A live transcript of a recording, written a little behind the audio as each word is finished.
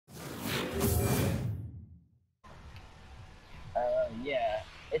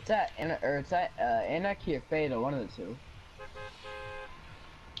It's at Anarchy or Fade, or one of the two.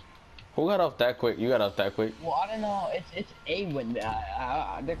 Who got off that quick? You got off that quick. Well, I don't know. It's a windmill.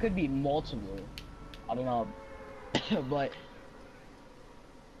 There could be multiple. I don't know, but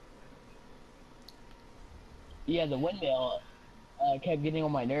yeah, the windmill kept getting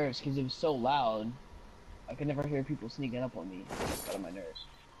on my nerves because it was so loud. I could never hear people sneaking up on me. It got on my nerves.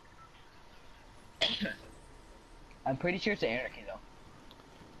 I'm pretty sure it's Anarchy though.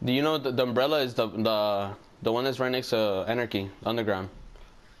 Do you know the umbrella is the one that's right next to Anarchy Underground?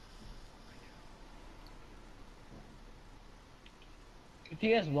 If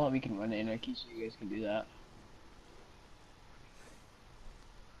you guys want, we can run Anarchy so you guys can do that.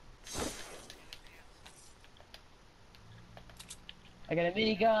 I got a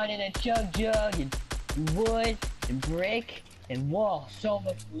minigun and a jug and wood and brick and wall. So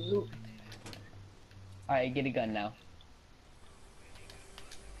much loot. Alright, get a gun now.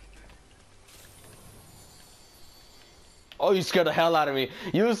 Oh, you scared the hell out of me.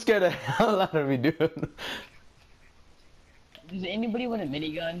 You scared the hell out of me, dude. Does anybody want a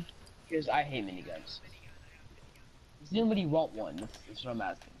minigun? Because I hate miniguns. Does anybody want one? That's what I'm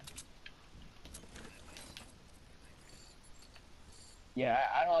asking. Yeah,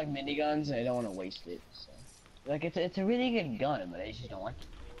 I don't like miniguns and I don't want to waste it. So. Like, it's a really good gun, but I just don't like it.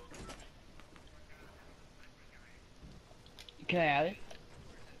 Can I have it?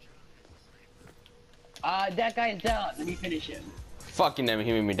 That guy's down. Let me finish him. Fucking damn it,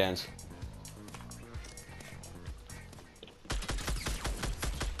 he made me dance.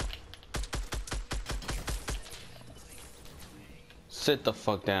 Sit the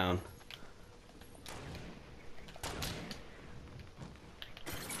fuck down.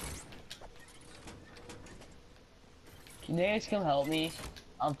 Can you guys come help me?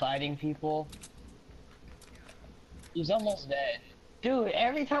 I'm fighting people. He's almost dead. Dude,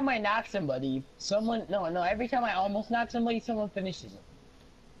 every time I knock somebody, every time I almost knock somebody, someone finishes it.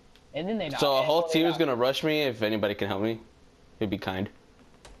 And then they knock. So a whole team is gonna rush me if anybody can help me. It'd be kind.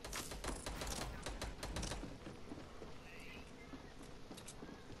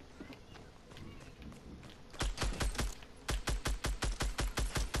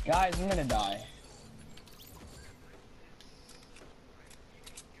 Guys, I'm gonna die.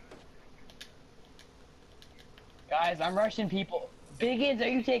 Guys, I'm rushing people. Biggins, are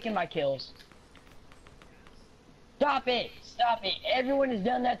you taking my kills? Stop it! Stop it! Everyone has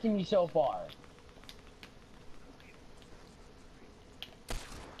done that to me so far.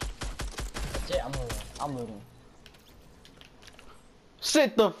 That's it, I'm looting. I'm looting.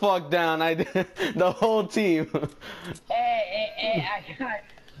 Sit the fuck down, I did the whole team. Hey, I got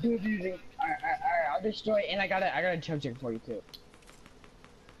dude. Alright, I'll destroy it, and I got a chug jug for you too.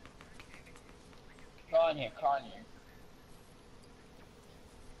 Crawl in here, crawl in here.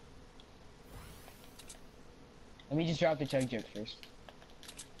 Let me just drop the chug jug first.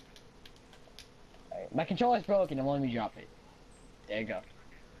 Alright, my controller's broken, and won't let me drop it. There you go.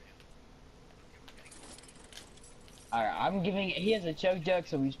 Alright, I'm giving he has a chug jug,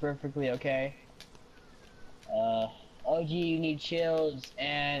 so he's perfectly okay. OG, you need chills,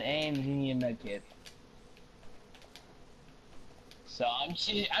 and Ames, you need a med kit. So I'm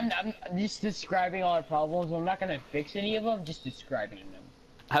just describing all the problems. I'm not gonna fix any of them, just describing them.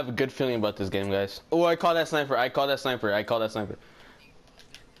 I have a good feeling about this game, guys. Oh, I call that sniper. I call that sniper. I call that sniper.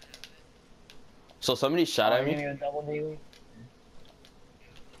 So somebody shot at me. Gonna go double deal?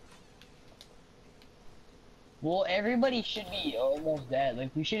 Well, everybody should be almost dead.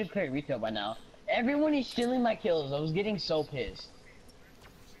 Like, we should have cleared retail by now. Everyone is stealing my kills. I was getting so pissed.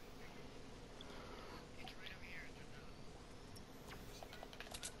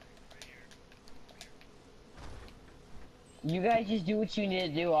 You guys just do what you need to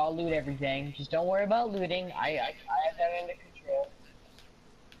do. I'll loot everything. Just don't worry about looting. I have that under control.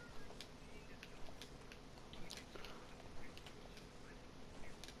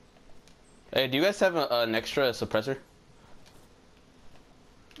 Hey, do you guys have an extra suppressor?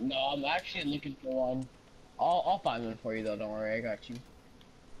 No, I'm actually looking for one. I'll find one for you though. Don't worry, I got you.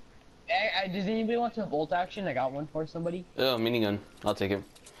 Does anybody want some bolt action? I got one for somebody. Oh, minigun. I'll take it.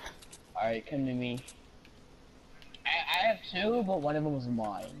 All right, come to me. I have two, but one of them was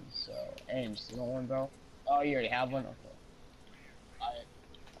mine. So, and you want one, bro? Oh, you already have one. Okay. Alright.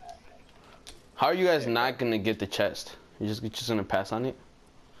 How are you guys not gonna get the chest? You're just gonna pass on it?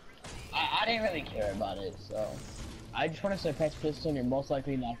 I didn't really care about it, so I just want to say patch pistol. You're most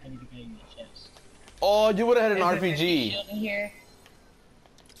likely not going to be getting the chest. Oh, you would have had an RPG. In here.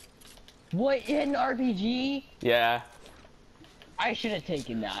 What, you had an RPG? Yeah. I should have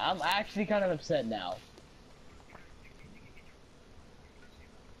taken that. I'm actually kind of upset now.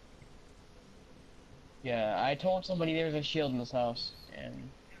 Yeah, I told somebody there was a shield in this house, and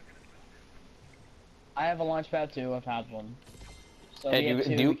I have a launch pad too. I've had one. So Hey, we have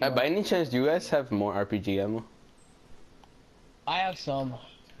two. do We you, can by work. any chance, do you guys have more RPG ammo? I have some.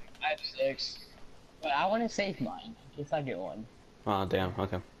 I have 6, but I want to save mine in case I get one. Oh, damn,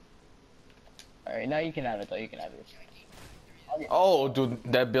 okay. All right, now you can have it though. You can have it. I'll get Oh, dude,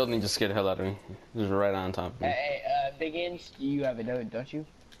 that building just scared the hell out of me. It was right on top of me. Hey, Biggins, you have it, don't you?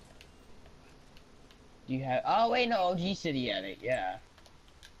 Do you have? Oh wait, no, OG City had it. Yeah.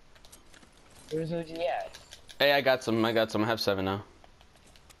 Where's OG at? Hey, I got some. I got some. I have 7 now.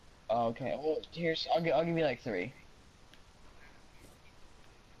 Oh, okay. Well, here's. I'll give you like 3.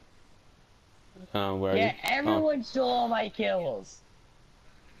 Where are you? Yeah, Oh, everyone stole all my kills.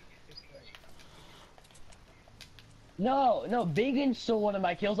 No, no, Biggins stole one of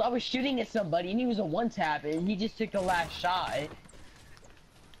my kills. I was shooting at somebody and he was a one-tap and he just took the last shot.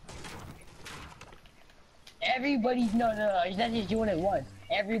 Everybody's no, he's not just doing it once.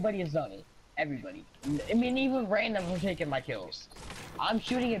 Everybody has done it. Everybody. I mean, even randoms are taking my kills. I'm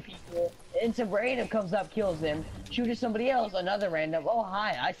shooting at people, and some random comes up, kills them. Shoot at somebody else, another random. Oh,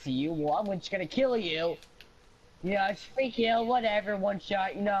 hi, I see you. Well, I'm just gonna kill you. Yeah, it's free kill, whatever, one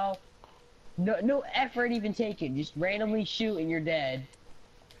shot, you know. No effort even taken. Just randomly shoot and you're dead.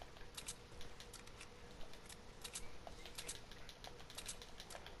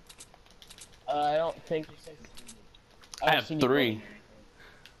 I don't think this is. I have 3.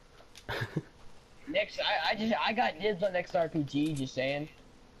 Next, I got dibs on next RPG. Just saying.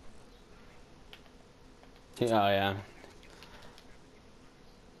 Yeah, oh, yeah.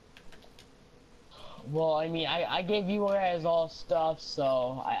 Well, I mean, I gave you guys all stuff,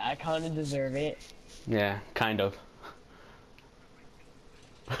 so I kind of deserve it. Yeah, kind of.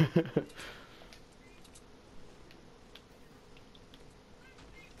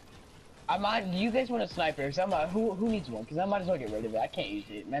 I might. Do you guys want a sniper? Cause who needs one? Cause I might as well get rid of it. I can't use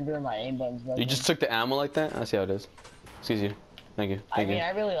it. Remember my aim button's broken? You just took the ammo like that? I see how it is. Excuse you. Thank you. I Thank mean, you.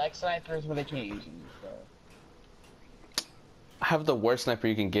 I really like snipers, but I can't use them. So. I have the worst sniper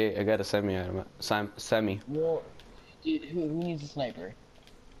you can get. I got a semi. Well, dude, who needs a sniper?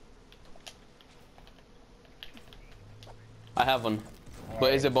 I have one.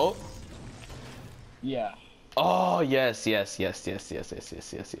 But is it both? Yeah. Oh yes. Come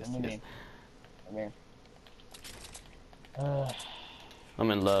here. I'm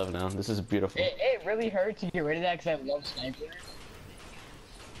in love now. This is beautiful. It really hurt to get rid of that because I love snipers.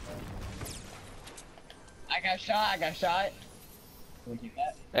 I got shot. Wanna take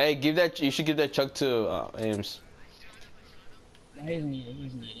that? Hey, give that. You should give that chuck to Ames. No, he doesn't need it. He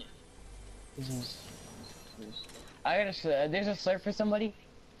doesn't need it. This is. I gotta. There's a slurp for somebody.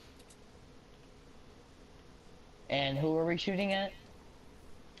 And who are we shooting at?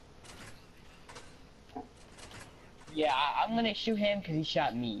 Yeah, I'm gonna shoot him because he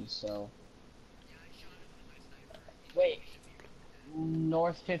shot me. So. Wait.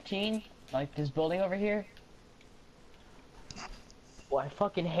 North 15, like this building over here. Well, I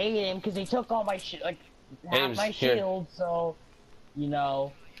fucking hate him because he took all my like half Ames, my here. shield. So, you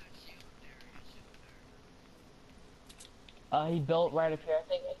know. He built right up here.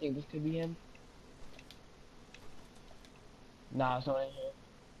 I think this could be him. Nah, it's not in here.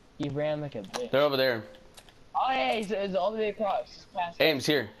 He ran like a bitch. They're over there. Oh yeah, he's all the way across. He's past. Ames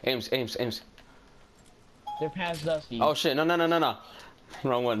here. Ames. They're past Dusty. Oh shit! No.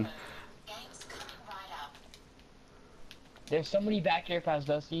 Wrong one. There's somebody back here past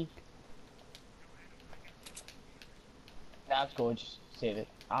Dusty. Nah, it's cool. Just save it.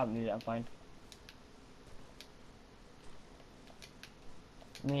 I don't need it. I'm fine.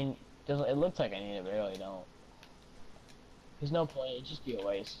 I mean, doesn't it looks like I need it, but I really don't. There's no point. It'd just be a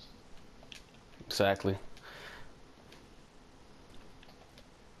waste. Exactly.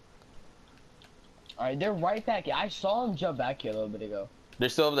 All right, they're right back here. I saw them jump back here a little bit ago. They're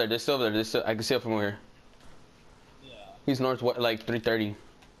still over there. I can see it from over here. Yeah. He's north, like 330.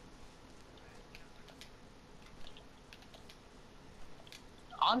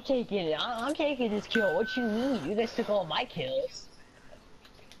 I'm taking this kill. What you mean? You guys took all my kills.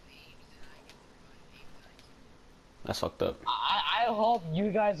 That's fucked up. I hope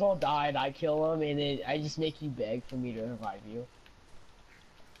you guys all died. I kill them, and I just make you beg for me to revive you.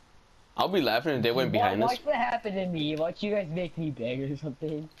 I'll be laughing if they went behind us. Watch what happened to me. Watch you guys make me beg or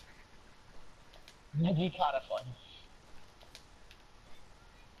something. That'd be kind of fun.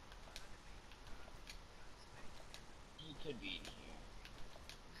 He could be in here.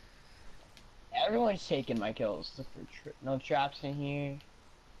 Everyone's taking my kills. Look for no traps in here.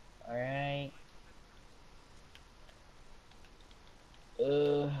 Alright.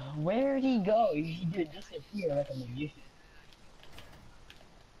 Where'd he go? No, he did disappear like a magician.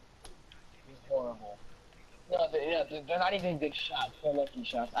 He's horrible. No, they're not even good shots. They're lucky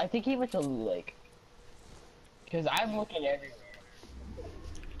shots. I think he went to Loot Lake. Because I'm looking everywhere.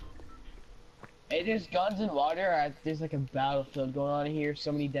 Hey, there's guns and water. There's like a battlefield going on here.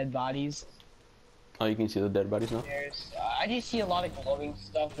 So many dead bodies. Oh, you can see the dead bodies now? There's, I just see a lot of glowing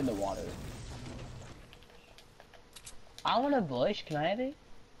stuff in the water. I want a bush. Can I have it?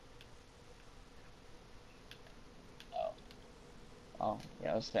 Oh. Oh,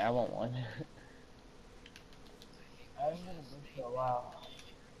 yeah, I want one. I haven't been a bush for a while.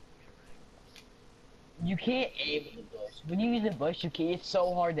 You can't aim in the bush. When you use the bush, you can't. It's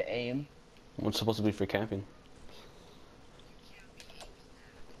so hard to aim. What's supposed to be for camping?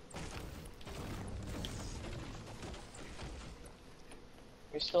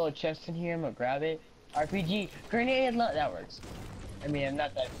 There's still a chest in here. I'm gonna grab it. RPG grenade. That works. I mean, I'm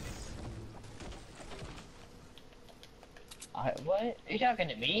not that. What? Are you talking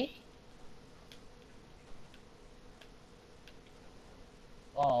to me?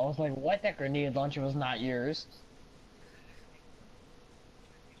 Oh, I was like, what? That grenade launcher was not yours.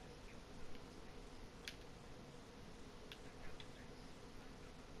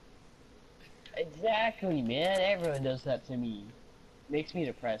 Exactly, man. Everyone does that to me. Makes me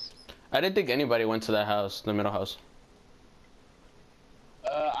depressed. I didn't think anybody went to that house, the middle house.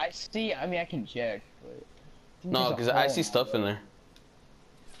 I see. I mean, I can check, but No, because I see stuff in there.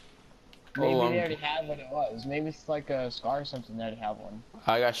 Maybe Oh, they already had what it was. Maybe it's like a scar or something. They already have one.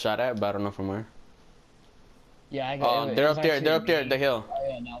 I got shot at, but I don't know from where. Yeah, I got. Oh, they're up there. They're up there at the hill. Oh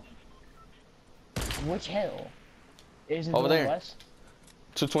yeah, no. Which hill? Is it Over there. West?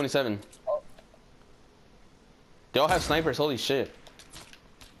 227. Oh. They all have snipers. Holy shit.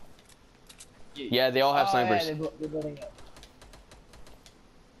 Yeah, they all have snipers. Yeah, they're building up.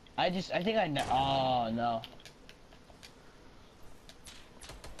 I think I know. Oh no.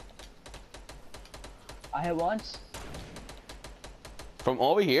 I hit once. From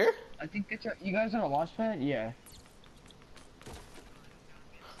over here? I think it's you guys on a launch pad? Yeah.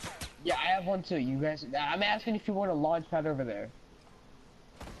 Yeah, I have one too. You guys, I'm asking if you want a launch pad over there.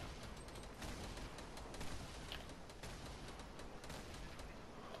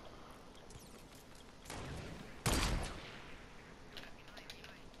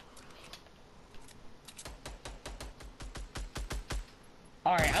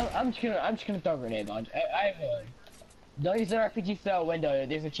 Alright, I'm just gonna throw a grenade launch. I have a... Don't use the RPG style window.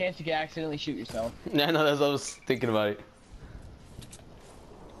 There's a chance you could accidentally shoot yourself. Yeah, no, that's what I was thinking about it.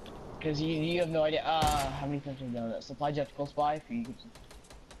 Cause you have no idea. How many times have you done that? Supply jet's close by for you.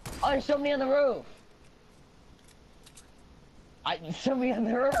 Oh, there's somebody on the roof. Somebody on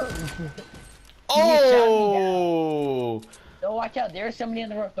the roof. Oh! No, watch out. There's somebody on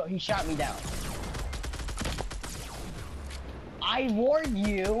the roof though. He shot me down. I warned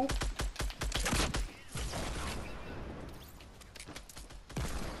you.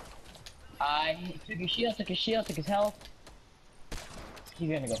 I took his shield, took his health.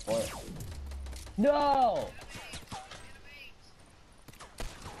 He's gonna go for it. No!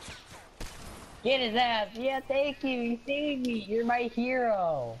 Get his ass! Yeah, thank you. You saved me. You're my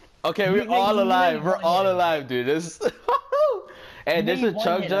hero. Okay, we're all alive. We're all alive, dude. This. Hey, there's a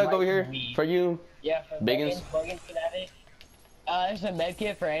chug jug over here for you. Yeah, for Biggins. Biggins can have it. There's a med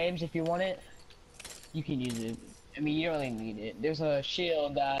kit for Ames if you want it. You can use it. I mean, you don't really need it. There's a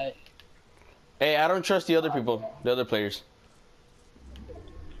shield that. Hey, I don't trust the other people, the other players.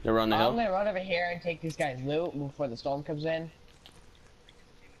 They're on the hill. I'm gonna run over here and take this guy's loot before the storm comes in.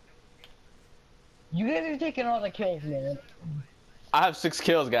 You guys are taking all the kills, man. I have 6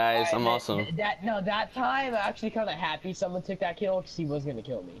 kills, guys. I'm awesome. That time, I'm actually kind of happy someone took that kill because he was gonna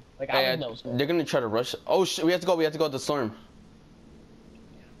kill me. Like, I was no score. They're gonna try to rush. Oh shit, we have to go. We have to go to the storm.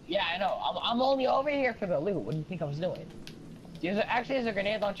 Yeah, I know. I'm only over here for the loot. What do you think I was doing? Actually, there's a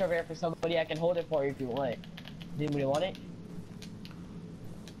grenade launcher over here for somebody. I can hold it for you if you want it. Does anybody want it?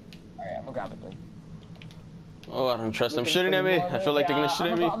 Alright, I'm gonna grab it then. Oh, I don't trust them shooting at me. I feel like they're gonna shoot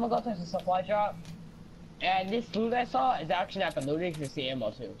at me. I'm gonna go to the supply drop. And this loot I saw is actually not the looting because it's the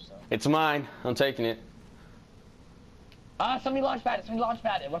ammo too, so. It's mine. I'm taking it. Somebody launch pad it. Somebody launch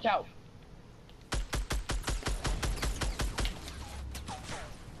pad it. Watch out.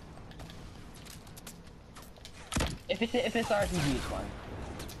 If it's RPG, it's fine.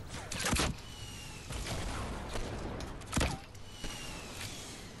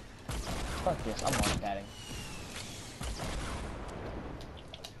 Fuck this, I'm launch padding.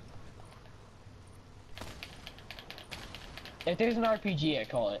 If there's an RPG, I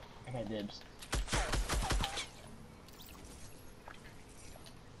call it. I got dibs.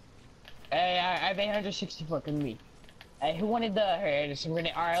 Hey, I have 864. Come to me. Hey, who wanted the? Hey, there's some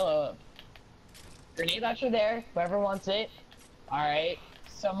grenade. Alright, grenade launcher there. Whoever wants it. Alright.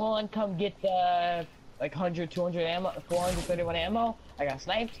 Someone come get the like 100, 200 ammo, 431 ammo. I got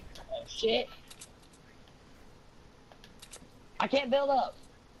sniped. Oh shit. I can't build up.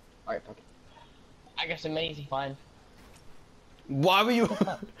 Alright, fuck it. I got some minis, fine. Why were you?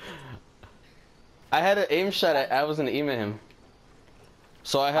 I had an aim shot. I was gonna aim at him.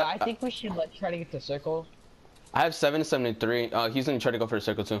 So I think we should like try to get the circle. I have 773. He's gonna try to go for a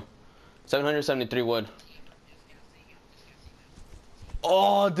circle too. 773 wood.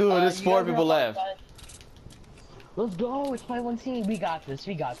 Oh, dude, there's 4 people left. Let's go. It's 5-1-C. We got this.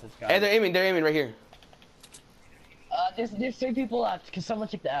 We got this, guys. Hey, they're aiming right here. There's 3 people left because someone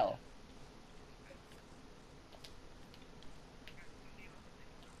took the L.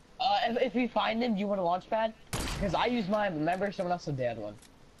 If we find them, do you want a launch pad? Because I use mine. Remember, someone else had the other one.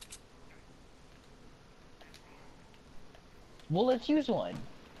 Well, let's use one.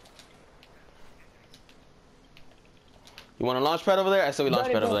 You want a launch pad over there? I said we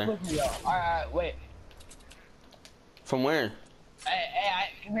launch pad over there. Alright, wait. From where?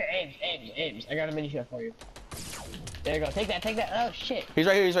 Hey, Ames, I got a mini shot for you. There you go. Take that. Oh shit. He's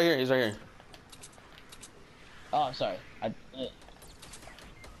right here. Oh, I'm sorry.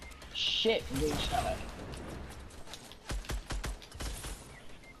 Shit, I'm getting shot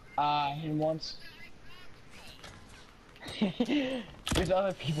at. Hit him once. There's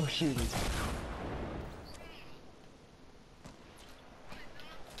other people shooting.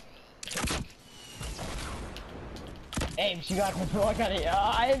 Ames, you got control. I got it.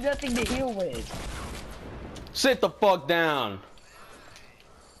 I have nothing to heal with. Sit the fuck down.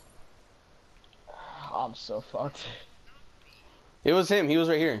 I'm so fucked. It was him. He was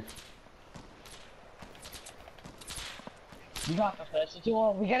right here. You got the first.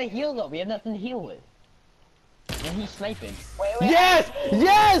 We gotta heal though. We have nothing to heal with. And he's sniping. Wait. Yes!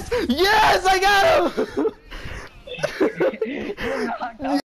 I got him! You're knocked out.